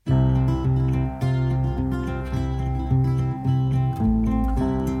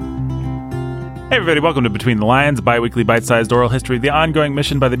Hey everybody, welcome to Between the Lions, a bi-weekly bite-sized oral history of the ongoing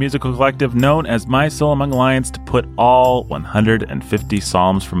mission by the musical collective known as My Soul Among Lions to put all 150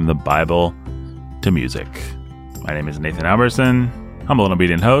 psalms from the Bible to music. My name is Nathan Alberson, humble and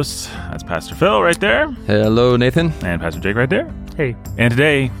obedient host. That's Pastor Phil right there. Hello, Nathan. And Pastor Jake right there. Hey. And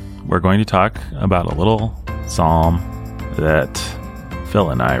today, we're going to talk about a little psalm that Phil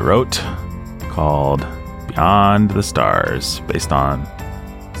and I wrote called Beyond the Stars, based on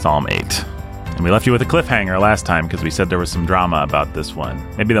Psalm 8. And we left you with a cliffhanger last time because we said there was some drama about this one.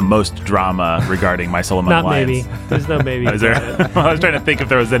 Maybe the most drama regarding My Soul Among Lions. Not maybe. There's no maybe. Is there? Well, I was trying to think if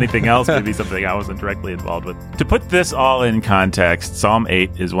there was anything else, maybe something I wasn't directly involved with. To put this all in context, Psalm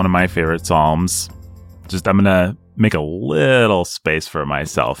 8 is one of my favorite psalms. I'm going to make a little space for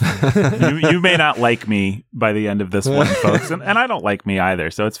myself. You may not like me by the end of this one, folks, and I don't like me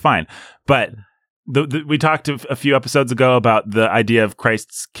either, so it's fine. But we talked a few episodes ago about the idea of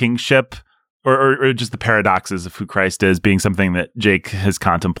Christ's kingship, or just the paradoxes of who Christ is being something that Jake has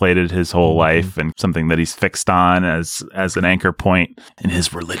contemplated his whole life and something that he's fixed on as an anchor point in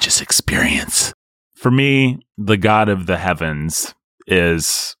his religious experience. For me, the God of the heavens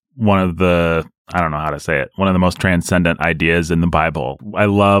is one of the, I don't know how to say it, one of the most transcendent ideas in the Bible. I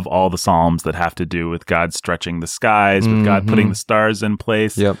love all the Psalms that have to do with God stretching the skies, with God putting the stars in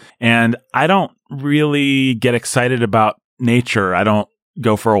place. Yep. And I don't really get excited about nature. I don't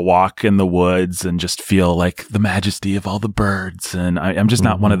go for a walk in the woods and just feel like the majesty of all the birds. And I'm just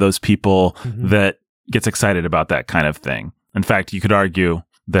not one of those people that gets excited about that kind of thing. In fact, you could argue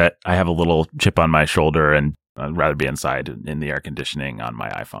that I have a little chip on my shoulder and I'd rather be inside in the air conditioning on my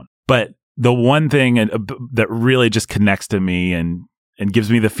iPhone. But the one thing that really just connects to me and gives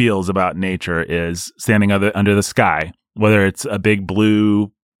me the feels about nature is standing under the sky, whether it's a big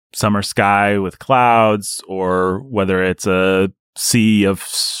blue summer sky with clouds or whether it's a sea of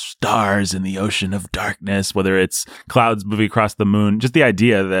stars in the ocean of darkness, whether it's clouds moving across the moon. Just the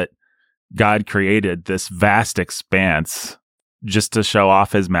idea that God created this vast expanse just to show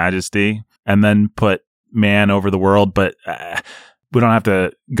off his majesty and then put man over the world. But we don't have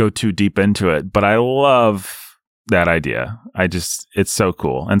to go too deep into it. But I love that idea. It's so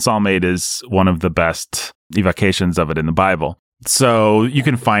cool. And Psalm 8 is one of the best evocations of it in the Bible. So you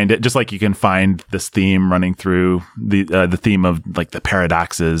can find it, just like you can find this theme running through the theme of like the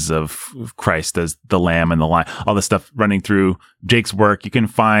paradoxes of Christ as the lamb and the lion, all this stuff running through Jake's work. You can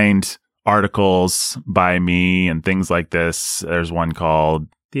find articles by me and things like this. There's one called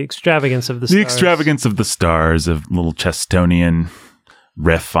The Extravagance of the Stars. The Extravagance of the Stars, a little Chestonian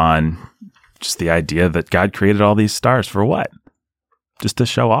riff on just the idea that God created all these stars for what? Just to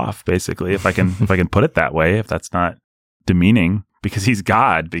show off, basically, if I can put it that way, if that's not demeaning, because he's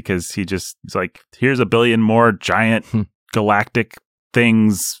God, because he's like, here's a billion more giant galactic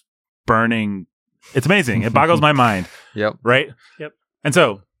things burning. It's amazing. It boggles my mind. Yep. Right? Yep. And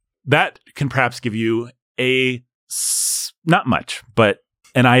so that can perhaps give you not much, but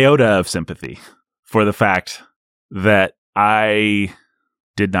an iota of sympathy for the fact that I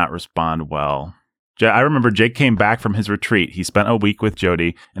did not respond well. I remember Jake came back from his retreat. He spent a week with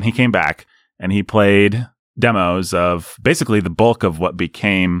Jody, and he came back and he played demos of basically the bulk of what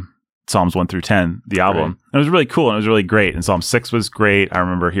became Psalms 1 through 10, the album. Right. And it was really cool and it was really great. And Psalm 6 was great. I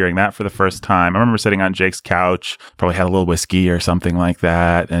remember hearing that for the first time. I remember sitting on Jake's couch, probably had a little whiskey or something like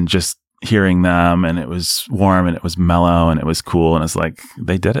that, and just hearing them, and it was warm and it was mellow and it was cool. And it's like,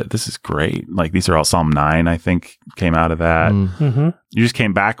 they did it. This is great. Like, these are all Psalm 9, I think, came out of that. You just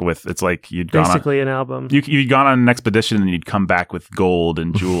came back with, it's like you'd gone basically an album. You'd gone on an expedition and you'd come back with gold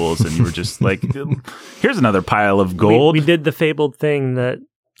and jewels, and you were just like, here's another pile of gold. We did the fabled thing that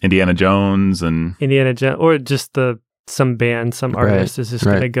Indiana Jones, or just some band, some artist is just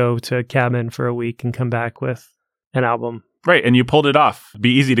going to go to a cabin for a week and come back with an album. Right, and you pulled it off. It'd be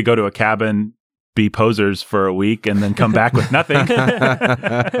easy to go to a cabin, be posers for a week, and then come back with nothing.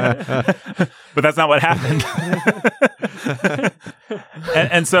 But that's not what happened.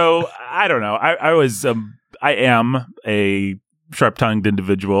 and so, I don't know. I am a sharp-tongued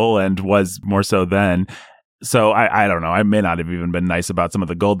individual and was more so then. So I don't know. I may not have even been nice about some of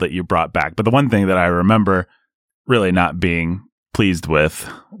the gold that you brought back. But the one thing that I remember really not being pleased with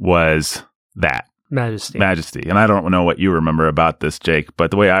was that. Majesty. And I don't know what you remember about this, Jake,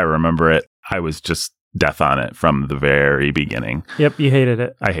 but the way I remember it, I was just death on it from the very beginning. Yep, you hated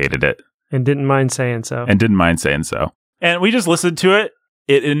it. I hated it. And didn't mind saying so. And we just listened to it.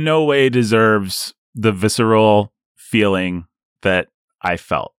 It in no way deserves the visceral feeling that I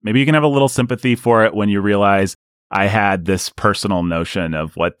felt. Maybe you can have a little sympathy for it when you realize I had this personal notion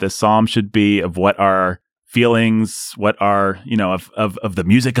of what this psalm should be, of what our feelings, what are, of the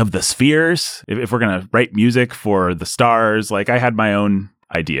music of the spheres. If we're going to write music for the stars, like I had my own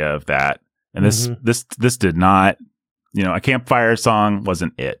idea of that. And this did not, a campfire song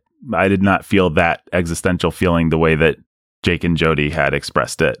wasn't it. I did not feel that existential feeling the way that Jake and Jody had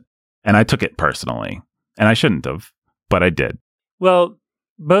expressed it. And I took it personally. And I shouldn't have, but I did. Well,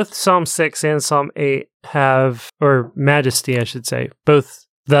 both Psalm 6 and Psalm 8 have, or Majesty, I should say, both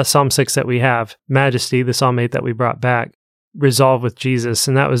the Psalm 6 that we have, Majesty, the Psalm 8 that we brought back, resolve with Jesus.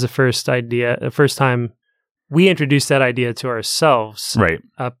 And that was the first time we introduced that idea to ourselves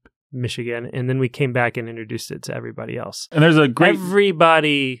up Michigan. And then we came back and introduced it to everybody else. And there's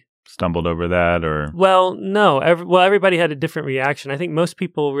everybody stumbled over that, or? Well, no. Everybody had a different reaction. I think most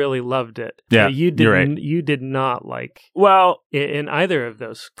people really loved it. Yeah, you're right. You did not like in either of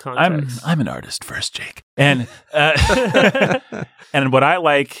those contexts. I'm an artist first, Jake. And and what I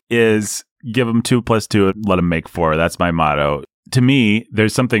like is give them 2 + 2, let them make 4. That's my motto. To me,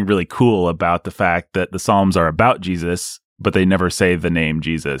 there's something really cool about the fact that the Psalms are about Jesus, but they never say the name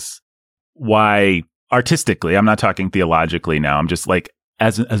Jesus. Why artistically? I'm not talking theologically now. I'm just like,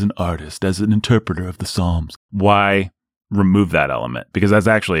 as an artist, as an interpreter of the Psalms, why remove that element? Because that's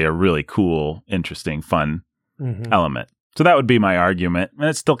actually a really cool, interesting, fun element. So that would be my argument. And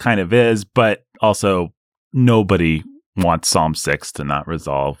it still kind of is, but also nobody wants Psalm 6 to not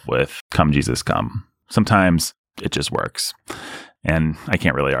resolve with "Come, Jesus, come." Sometimes it just works. And I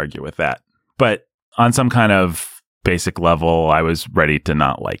can't really argue with that. But on some kind of basic level, I was ready to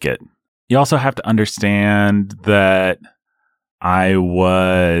not like it. You also have to understand that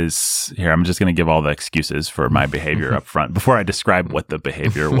I'm just going to give all the excuses for my behavior up front before I describe what the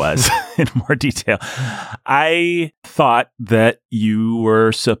behavior was in more detail. I thought that you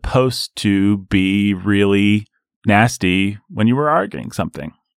were supposed to be really nasty when you were arguing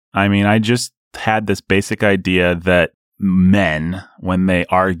something. I mean, I just had this basic idea that men, when they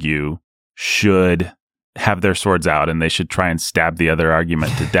argue, should have their swords out and they should try and stab the other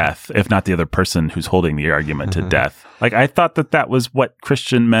argument to death, if not the other person who's holding the argument to death. Like, I thought that was what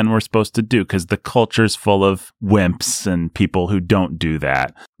Christian men were supposed to do, because the culture's full of wimps and people who don't do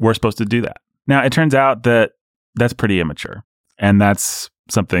that. We're supposed to do that. Now, it turns out that that's pretty immature. And that's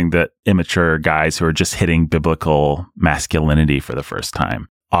something that immature guys who are just hitting biblical masculinity for the first time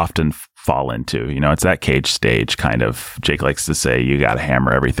often fall into. It's that cage stage kind of, Jake likes to say, you got to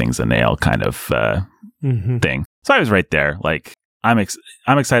hammer everything's a nail kind of thing. So I was right there. Like, I'm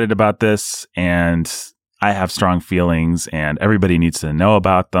excited about this, and I have strong feelings, and everybody needs to know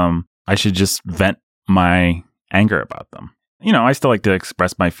about them. I should just vent my anger about them. I still like to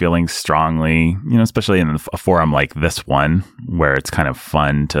express my feelings strongly, especially in a forum like this one, where it's kind of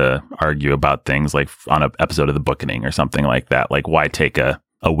fun to argue about things, like on an episode of The Bookening or something like that. Like, why take a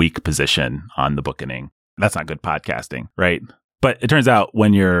weak position on The Bookening? That's not good podcasting, right? But it turns out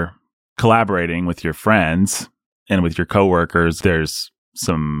when you're collaborating with your friends and with your coworkers, there's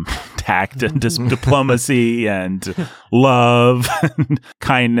some tact and diplomacy and love and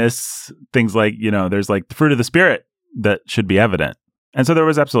kindness, things like, there's like the fruit of the Spirit that should be evident. And so there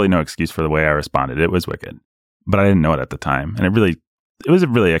was absolutely no excuse for the way I responded. It was wicked, but I didn't know it at the time. And it was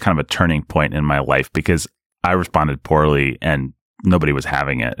really a kind of a turning point in my life, because I responded poorly and nobody was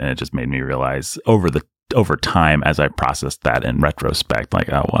having it. And it just made me realize over time, as I processed that in retrospect,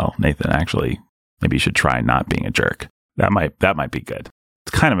 like, oh, well, Nathan, actually, maybe you should try not being a jerk. That might be good.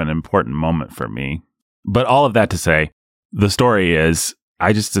 It's kind of an important moment for me. But all of that to say, the story is,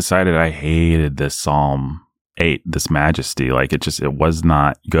 I just decided I hated this Psalm 8, this Majesty. Like, it was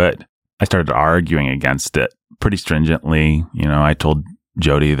not good. I started arguing against it pretty stringently. I told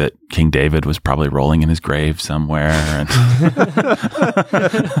Jody that King David was probably rolling in his grave somewhere. And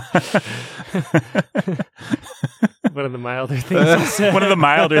one of the milder things I said. One of the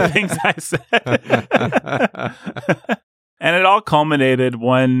milder things I said. And it all culminated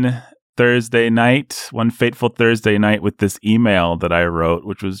one fateful Thursday night with this email that I wrote,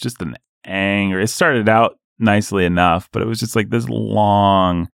 which was just an anger. It started out nicely enough, but it was just like this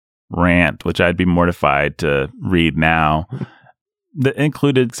long rant, which I'd be mortified to read now. That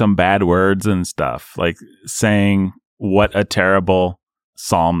included some bad words and stuff, like saying what a terrible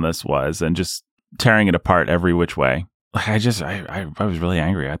psalm this was and just tearing it apart every which way. Like, I was really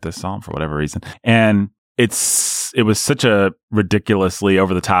angry at this psalm for whatever reason. And it was such a ridiculously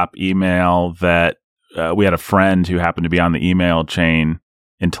over the top email that we had a friend who happened to be on the email chain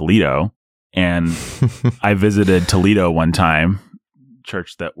in Toledo. And I visited Toledo one time,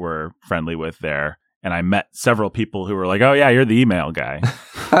 church that we're friendly with there. And I met several people who were like, oh, yeah, you're the email guy.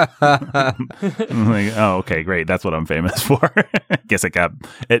 I'm like, oh, okay, great. That's what I'm famous for. Guess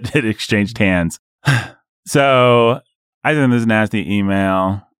it exchanged hands. So I send this nasty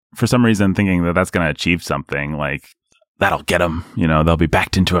email for some reason thinking that that's going to achieve something, like that'll get them, they'll be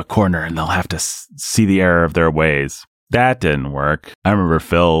backed into a corner and they'll have to see the error of their ways. That didn't work. I remember,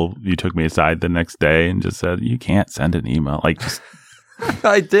 Phil, you took me aside the next day and just said, you can't send an email. Like, just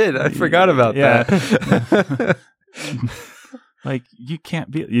I did. I forgot about that. Like, you can't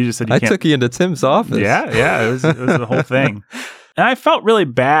be. You just said you can't. I took you into Tim's office. Yeah. It was the whole thing. And I felt really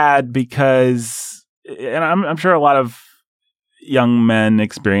bad because, and I'm sure a lot of young men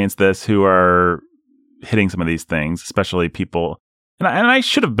experience this who are hitting some of these things, especially people. And I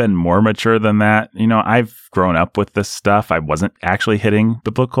should have been more mature than that. I've grown up with this stuff. I wasn't actually hitting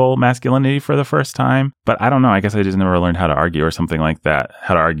biblical masculinity for the first time. But I don't know. I guess I just never learned how to argue or something like that,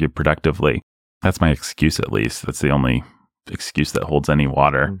 how to argue productively. That's my excuse, at least. That's the only excuse that holds any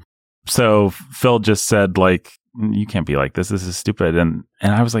water. So Phil just said, like, you can't be like this. This is stupid. And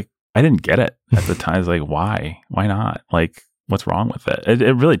I was like, I didn't get it at the time. I was like, why? Why not? Like, what's wrong with it?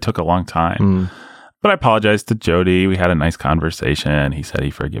 It really took a long time. But I apologized to Jody. We had a nice conversation. He said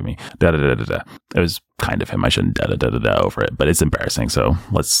he forgive me. It was kind of him. I shouldn't over it, but it's embarrassing. So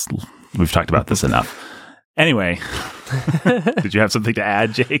we've talked about this enough. Anyway, did you have something to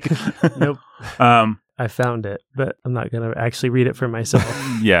add, Jake? Nope. I found it, but I'm not going to actually read it for myself.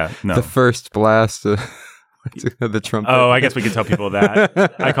 Yeah, no. The first blast of the trumpet. Oh, I guess we could tell people that.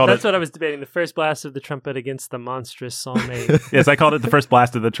 That's what I was debating. The first blast of the trumpet against the monstrous Psalm 8. Yes, I called it the first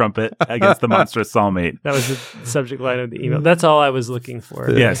blast of the trumpet against the monstrous Psalm 8. That was the subject line of the email. That's all I was looking for.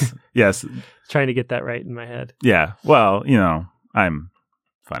 Yes. Trying to get that right in my head. Yeah. Well, I'm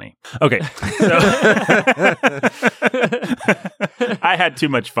funny. Okay. So I had too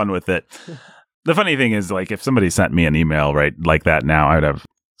much fun with it. The funny thing is, like, if somebody sent me an email right like that now, I would have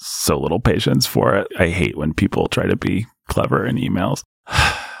so little patience for it. I hate when people try to be clever in emails.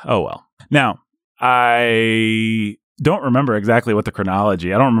 Oh, well. Now, I don't remember exactly what the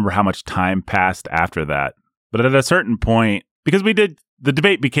chronology. I don't remember how much time passed after that. But at a certain point, because the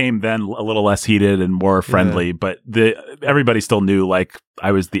debate became then a little less heated and more friendly, but everybody still knew, like,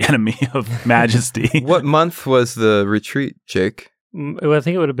 I was the enemy of majesty. What month was the retreat, Jake? Well, I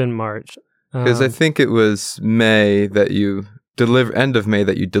think it would have been March. Because I think it was May that you end of May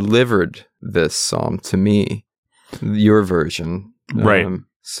that you delivered this psalm to me, your version. Right.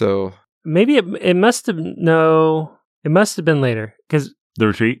 So maybe it must have been later. Because the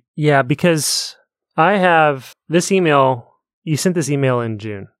retreat? Yeah, because I have this email. You sent this email in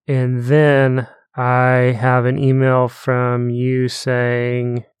June. And then I have an email from you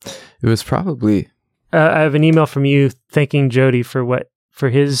saying... It was probably... I have an email from you thanking Jody for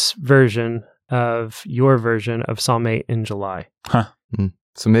his version of your version of Psalm 8 in July. Huh.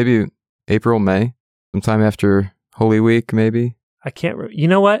 So maybe April, May, sometime after Holy Week, maybe? I can't... You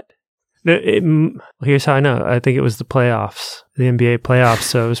know what? Here's how I know. I think it was the playoffs, the NBA playoffs.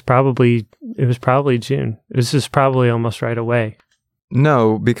 So it was probably June. This is probably almost right away.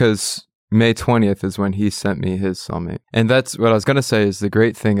 No, because May 20th is when he sent me his Psalm 8. And that's what I was going to say is the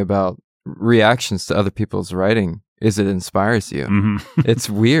great thing about reactions to other people's writing is it inspires you. Mm-hmm. It's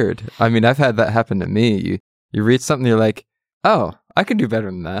weird. I mean, I've had that happen to me. You read something, you're like, oh, I can do better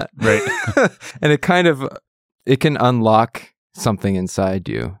than that. Right. And it can unlock something inside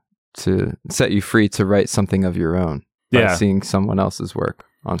you to set you free to write something of your own by seeing someone else's work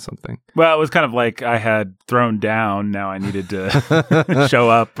on something. Well, it was kind of like I had thrown down. Now I needed to show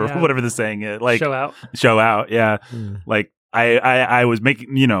up or whatever the saying is. Like show out. Yeah. Like I was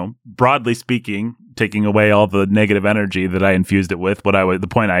making, broadly speaking, taking away all the negative energy that I infused it with. The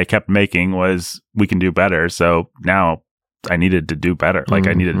point I kept making was we can do better. So now I needed to do better. Like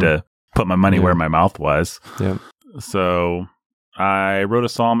I needed to put my money where my mouth was. Yeah. So I wrote a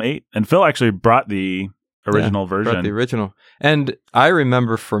Psalm 8 and Phil actually brought the original version. Brought the original. And I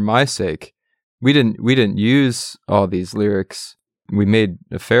remember for my sake, we didn't use all these lyrics. We made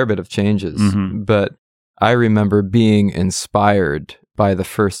a fair bit of changes, but I remember being inspired by the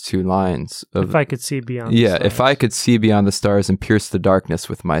first two lines of If I could see beyond the stars. if I could see beyond the stars and pierce the darkness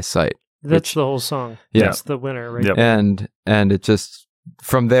with my sight. That's the whole song. Yeah. That's the winner right Yep. there. And it just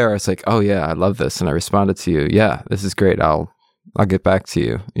from there it's like, oh yeah, I love this. And I responded to you, yeah, this is great. I'll get back to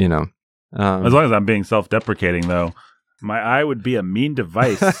you, As long as I'm being self-deprecating, though, my eye would be a mean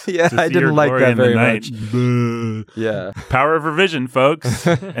device. Yeah, to I see didn't your like glory that in the very night. much. Yeah. Power of revision, folks,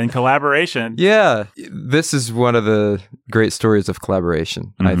 and collaboration. Yeah. This is one of the great stories of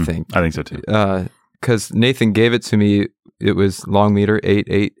collaboration, I think. I think so, too. Because Nathan gave it to me. It was long meter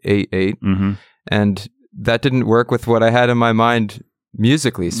 8888. And that didn't work with what I had in my mind,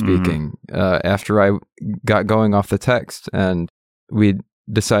 musically speaking, after I got going off the text. And we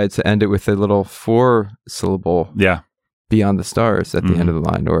decide to end it with a little 4-syllable Yeah. beyond the stars at the end of the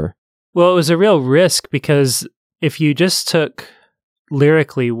line, or Well, it was a real risk because if you just took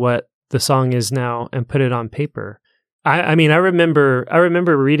lyrically what the song is now and put it on paper, I mean, I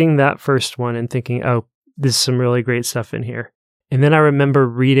remember reading that first one and thinking, oh, there's some really great stuff in here. And then I remember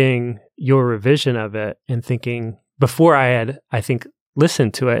reading your revision of it and thinking, before I had, I think,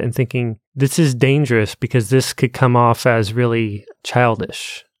 listened to it and thinking, this is dangerous because this could come off as really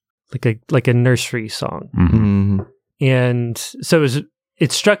childish, like a nursery song. Mm-hmm. And so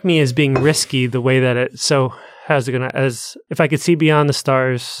it struck me as being risky the way that it, so how's it going to, as if I could see beyond the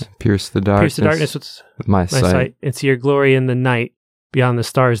stars, pierce the darkness with my sight, and see your glory in the night beyond the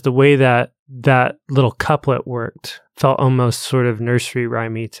stars. The way that little couplet worked felt almost sort of nursery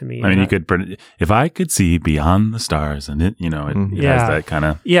rhymey to me. I mean, you could, if I could see beyond the stars, and it has that kind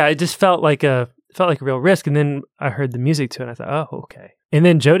of. Yeah, it just felt like a real risk. And then I heard the music to it, and I thought, oh, okay. And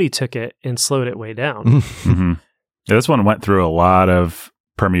then Jody took it and slowed it way down. Mm-hmm. Yeah, this one went through a lot of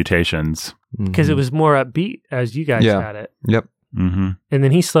permutations because it was more upbeat as you guys had it. Yep. Mm-hmm. And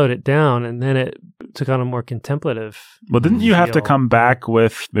then he slowed it down, and then it took on a more contemplative. Well, didn't you have to come back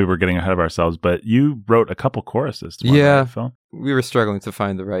with? Maybe we're getting ahead of ourselves, but you wrote a couple choruses. Yeah, right, Phil? We were struggling to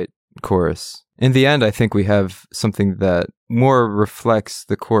find the right chorus. In the end, I think we have something that more reflects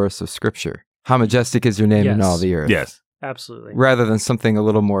the chorus of Scripture. How majestic is your name in all the earth. Yes, absolutely. Rather than something a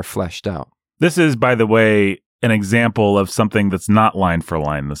little more fleshed out. This is, by the way, an example of something that's not line for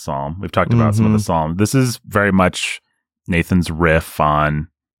line the psalm. We've talked about some of the psalm. This is very much Nathan's riff on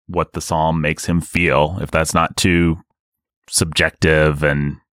what the psalm makes him feel, if that's not too subjective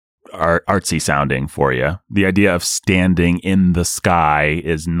and artsy sounding for you. The idea of standing in the sky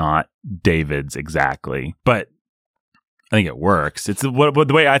is not David's exactly, but I think it works. It's the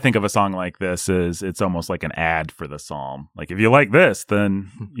way I think of a song like this is it's almost like an ad for the psalm. Like, if you like this,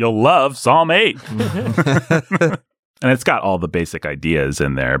 then you'll love Psalm 8. And it's got all the basic ideas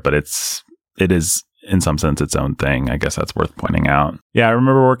in there, but it is in some sense its own thing. I guess that's worth pointing out. Yeah, I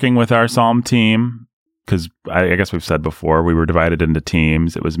remember working with our psalm team because I guess we've said before, we were divided into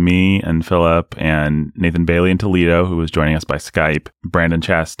teams. It was me and Philip and Nathan Bailey in Toledo, who was joining us by Skype. Brandon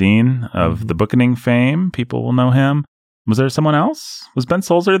Chastain of the Bookending fame. People will know him. Was there someone else? Was Ben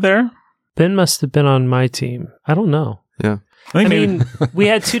Sulzer there? Ben must have been on my team. I don't know. Yeah. I mean, we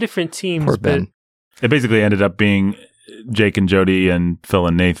had two different teams. Poor Ben. It basically ended up being Jake and Jody and Phil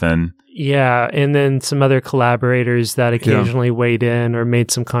and Nathan. Yeah, and then some other collaborators that occasionally weighed in or made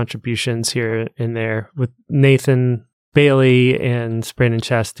some contributions here and there, with Nathan Bailey and Brandon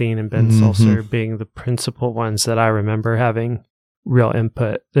Chastain and Ben Sulzer being the principal ones that I remember having real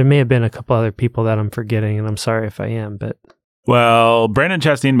input. There may have been a couple other people that I'm forgetting, and I'm sorry if I am, but... Well, Brandon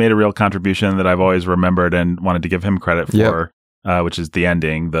Chastain made a real contribution that I've always remembered and wanted to give him credit for, which is the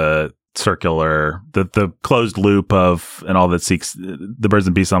ending, the circular, the closed loop of, and all that seeks, the birds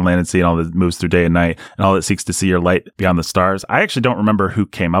and beasts on land and sea, and all that moves through day and night, and all that seeks to see your light beyond the stars. I actually don't remember who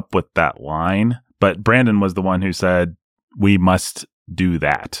came up with that line, but Brandon was the one who said, we must do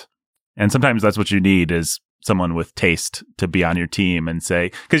that. And sometimes that's what you need, is someone with taste to be on your team and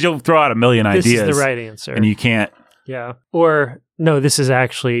say, because you'll throw out a million ideas. This is the right answer. And you can't. Yeah. Or, no, this is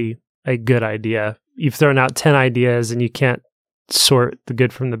actually a good idea. You've thrown out 10 ideas and you can't sort the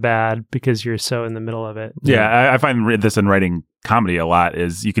good from the bad because you're so in the middle of it. Yeah, I find this in writing comedy a lot,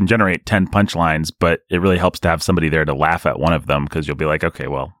 is you can generate 10 punchlines, but it really helps to have somebody there to laugh at one of them, because you'll be like, okay,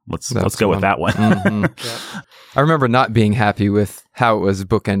 well, let's go with that one. I remember not being happy with how it was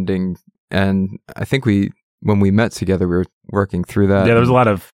bookending, and I think when we met together, we were working through that. Yeah, there was a lot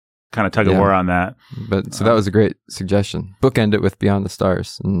of kind of tug of war on that. But so that was a great suggestion. Bookend it with Beyond the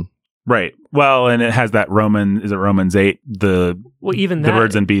Stars. Right. Well, and it has that Romans 8, even the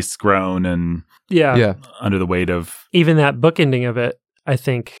birds and beasts groan and under the weight of... Even that bookending of it, I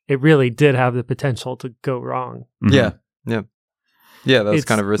think it really did have the potential to go wrong. Yeah. Yeah, that was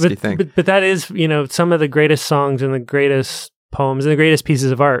kind of a risky thing. But that is, some of the greatest songs and the greatest poems and the greatest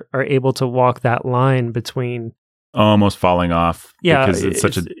pieces of art are able to walk that line between almost falling off. Yeah, because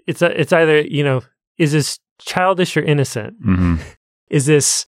it's either, is this childish or innocent? Is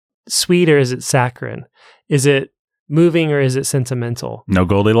this sweet or is it saccharine? Is it moving or is it sentimental? No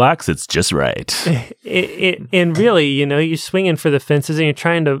Goldilocks, it's just right. And really, you're swinging for the fences and you're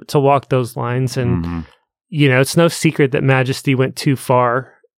trying to walk those lines. And, it's no secret that Majesty went too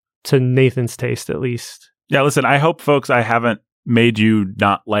far, to Nathan's taste, at least. Yeah, listen, I hope, folks, I haven't made you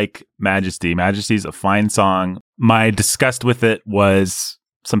not like Majesty. Majesty's a fine song. My disgust with it was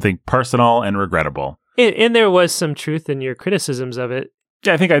something personal and regrettable. And there was some truth in your criticisms of it.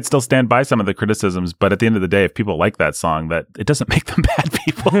 Yeah, I think I'd still stand by some of the criticisms, but at the end of the day, if people like that song, that it doesn't make them bad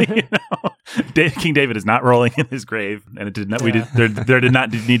people. You know, King David is not rolling in his grave, and it did not. Yeah. There did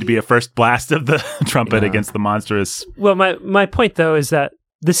not need to be a first blast of the trumpet against the monstrous. Well, my point though is that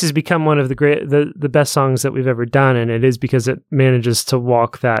this has become one of the best songs that we've ever done, and it is because it manages to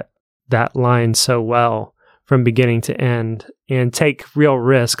walk that line so well from beginning to end, and take real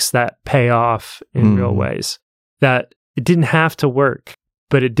risks that pay off in real ways. That it didn't have to work.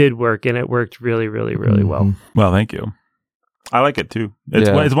 But it did work, and it worked really, really, really well. Well, thank you. I like it too.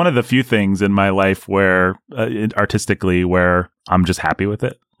 It's one of the few things in my life where, artistically, where I'm just happy with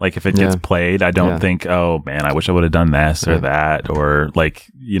it. Like if it gets played, I don't think, oh man, I wish I would have done this or that, or like,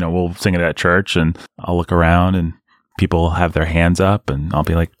 you know, we'll sing it at church, and I'll look around and people have their hands up, and I'll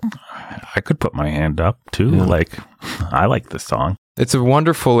be like, I could put my hand up too. Yeah. Like, I like this song. It's a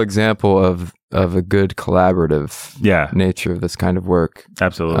wonderful example of a good collaborative nature of this kind of work.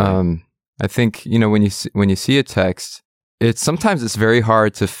 Absolutely. I think, you know, when you see a text, sometimes it's very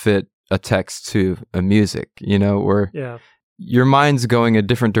hard to fit a text to a music, you know, or your mind's going a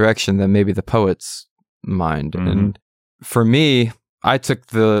different direction than maybe the poet's mind. Mm-hmm. And for me, I took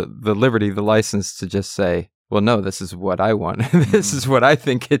the liberty, the license to just say, well, no, this is what I want. This is what I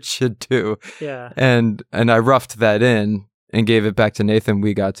think it should do. Yeah. And I roughed that in and gave it back to Nathan.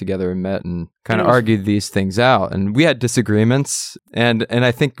 We got together and met and kind of argued these things out. And we had disagreements. And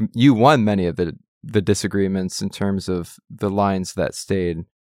I think you won many of the disagreements in terms of the lines that stayed.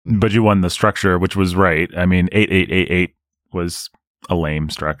 But you won the structure, which was right. I mean, 8888 was a lame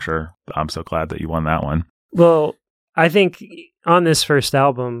structure. I'm so glad that you won that one. Well, I think on this first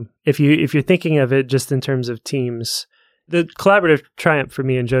album, if you're thinking of it just in terms of teams, the collaborative triumph for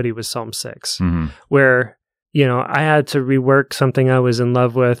me and Jody was Psalm 6, where, you know, I had to rework something I was in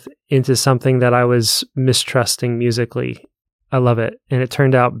love with into something that I was mistrusting musically. I love it. And it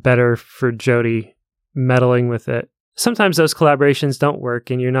turned out better for Jody meddling with it. Sometimes those collaborations don't work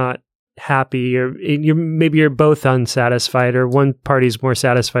and you're not happy, or maybe you're both unsatisfied, or one party's more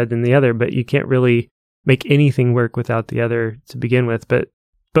satisfied than the other, but you can't really make anything work without the other to begin with. But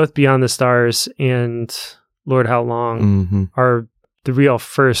both Beyond the Stars and Lord How Long are the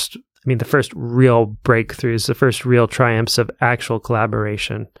first real breakthroughs, the first real triumphs of actual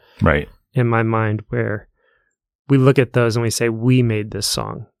collaboration. Right. In my mind, where we look at those and we say, we made this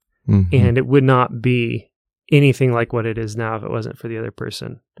song. And it would not be anything like what it is now if it wasn't for the other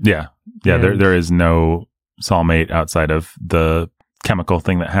person. Yeah. Yeah. There is no soulmate outside of the chemical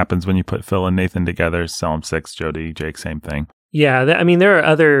thing that happens when you put Phil and Nathan together. Psalm 6, Jody, Jake, same thing. Yeah. There are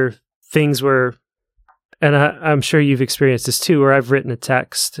other things where, and I'm sure you've experienced this too, where I've written a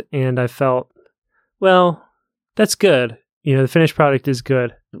text and I felt, well, that's good. You know, the finished product is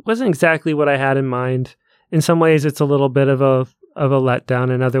good. It wasn't exactly what I had in mind. In some ways, it's a little bit of a letdown.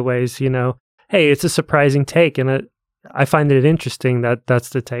 In other ways, you know, hey, it's a surprising take. And I find it interesting that that's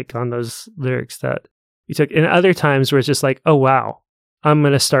the take on those lyrics that you took. And other times where it's just like, oh, wow, I'm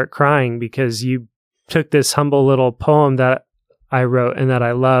going to start crying because you took this humble little poem that I wrote and that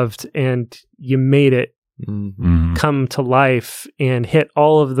I loved, and you made it come to life and hit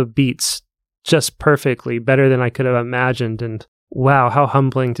all of the beats just perfectly, better than I could have imagined. And wow, how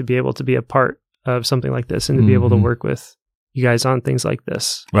humbling to be able to be a part of something like this and to be able to work with you guys on things like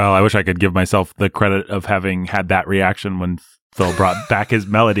this. Well, I wish I could give myself the credit of having had that reaction when Phil brought back his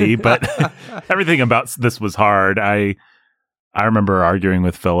melody, but everything about this was hard. I remember arguing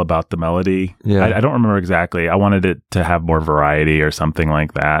with Phil about the melody. Yeah. I don't remember exactly. I wanted it to have more variety or something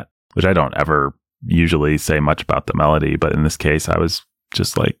like that, which I don't ever usually say much about the melody, but in this case, I was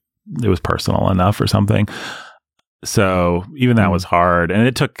just like, it was personal enough or something. So even that was hard, and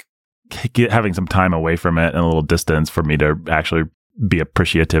it took having some time away from it and a little distance for me to actually be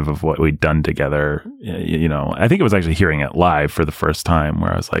appreciative of what we'd done together. You know, I think it was actually hearing it live for the first time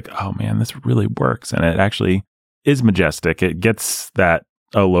where I was like, oh man, this really works. And it actually is majestic. It gets that,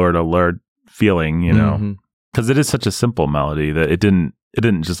 oh Lord feeling, you know, because it is such a simple melody that it didn't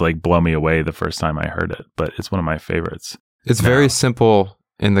just like blow me away the first time I heard it, but it's one of my favorites. It's very simple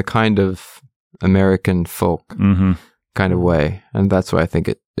in the kind of American folk kind of way. And that's why I think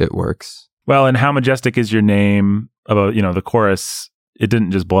it works. Well, and how majestic is your name about, you know, the chorus, it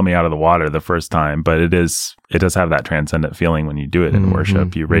didn't just blow me out of the water the first time, but it does have that transcendent feeling when you do it in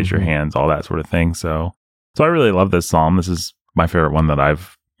worship. You raise your hands, all that sort of thing. So I really love this psalm. This is my favorite one that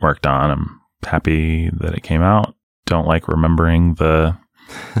I've worked on. I'm happy that it came out. Don't like remembering the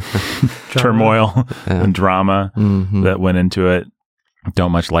turmoil and drama that went into it.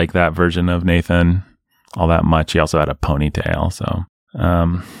 Don't much like that version of Nathan all that much. He also had a ponytail. So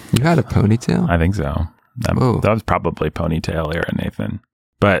you had a ponytail? I think so. That was probably ponytail era Nathan.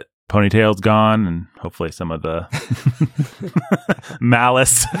 But ponytail's gone, and hopefully some of the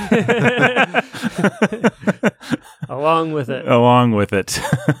malice along with it. Along with it.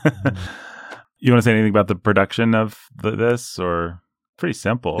 You want to say anything about the production of this, or pretty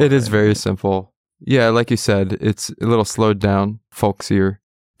simple? It is very simple. Yeah, like you said, it's a little slowed down, folksier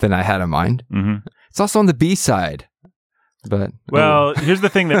than I had in mind. Mm-hmm. It's also on the B side. But well, here's the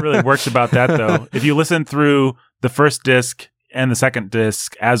thing that really works about that, though. If you listen through the first disc and the second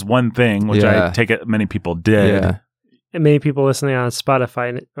disc as one thing, which I take it many people did. Yeah. And many people listening on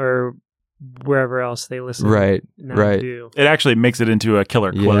Spotify or wherever else they listen. Right. Do. It actually makes it into a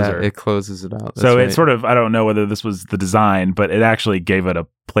killer closer. Yeah, it closes it out. So it's sort of, I don't know whether this was the design, but it actually gave it a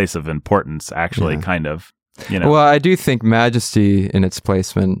place of importance, actually, kind of. You know. Well, I do think Majesty in its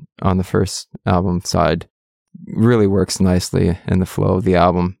placement on the first album side really works nicely in the flow of the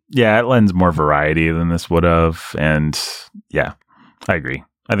album. Yeah, it lends more variety than this would have. And yeah, I agree.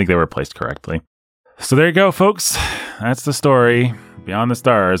 I think they were placed correctly. So there you go, folks. That's the story. Beyond the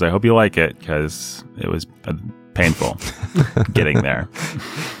Stars. I hope you like it, because it was painful getting there.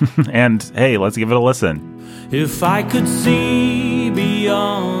 And hey, let's give it a listen. If I could see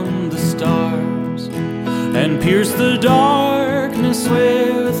beyond the stars and pierce the darkness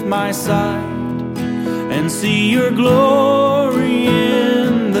with my sight, and see your glory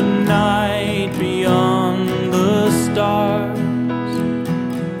in the night beyond the stars.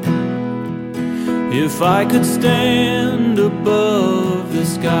 If I could stand above the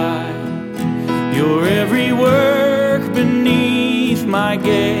sky, your every work beneath my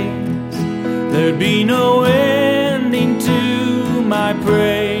gaze, there'd be no ending to my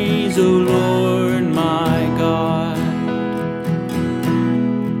praise, O Lord my God.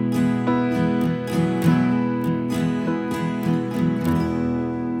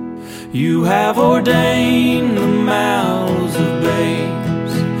 You have ordained the mouths of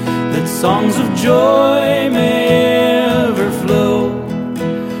babes, that songs of joy may ever flow,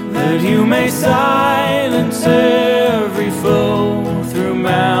 that you may silence every foe through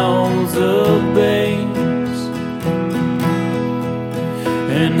mouths of babes.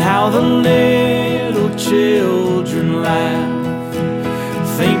 And how the little children laugh,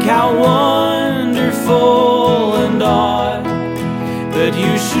 think how wonderful and odd that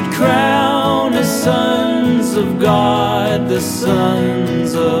you should crown as sons of God the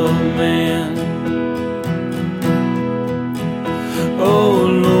sons of man. Oh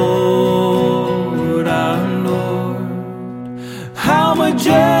Lord, our Lord, how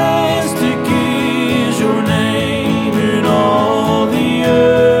majestic is your name in all the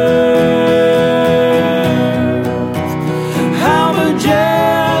earth. How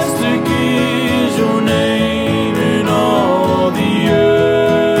majestic is your name in all the earth.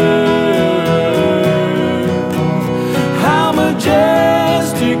 How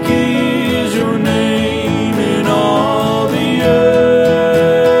majestic is your name in all the earth.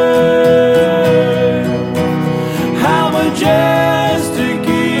 How majestic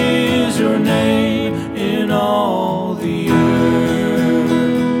is your name in all the earth.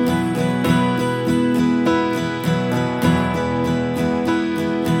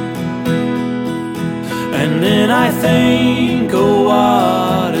 And then I think, oh,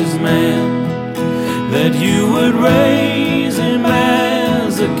 what is man, that you would raise him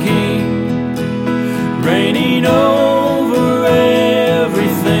as a king, reigning over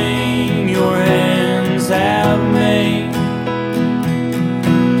everything your hands have made.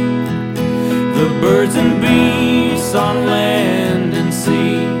 The birds and beasts on land and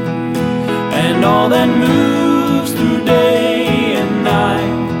sea, and all that moves through day and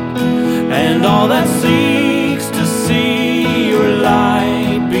night, and all that seeks to see your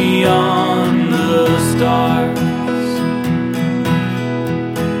light beyond the stars.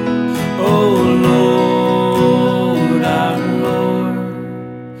 Oh Lord, our Lord,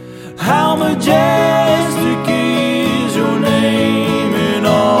 how majestic is your name in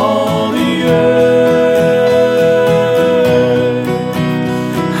all the earth.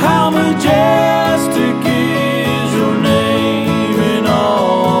 How majestic is your name in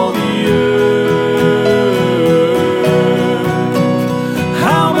all the earth.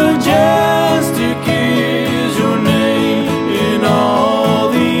 How majestic is your name in all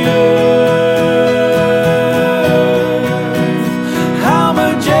the earth. How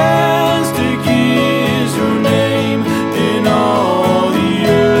majestic is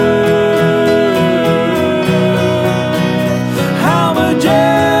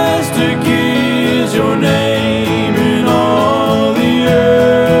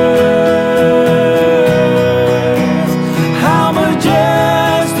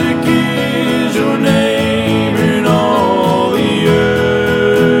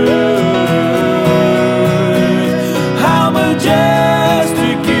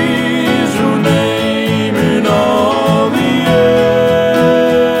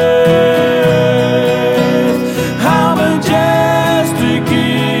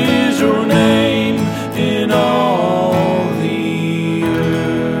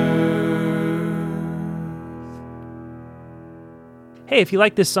hey, if you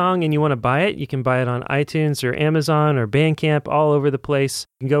like this song and you want to buy it, you can buy it on iTunes or Amazon or Bandcamp, all over the place.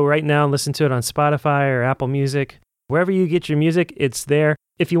 You can go right now and listen to it on Spotify or Apple Music. Wherever you get your music, it's there.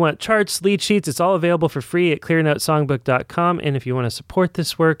 If you want charts, lead sheets, it's all available for free at clearnotesongbook.com. And if you want to support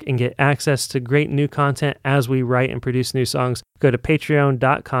this work and get access to great new content as we write and produce new songs, go to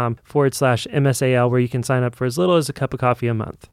patreon.com/MSAL, where you can sign up for as little as a cup of coffee a month.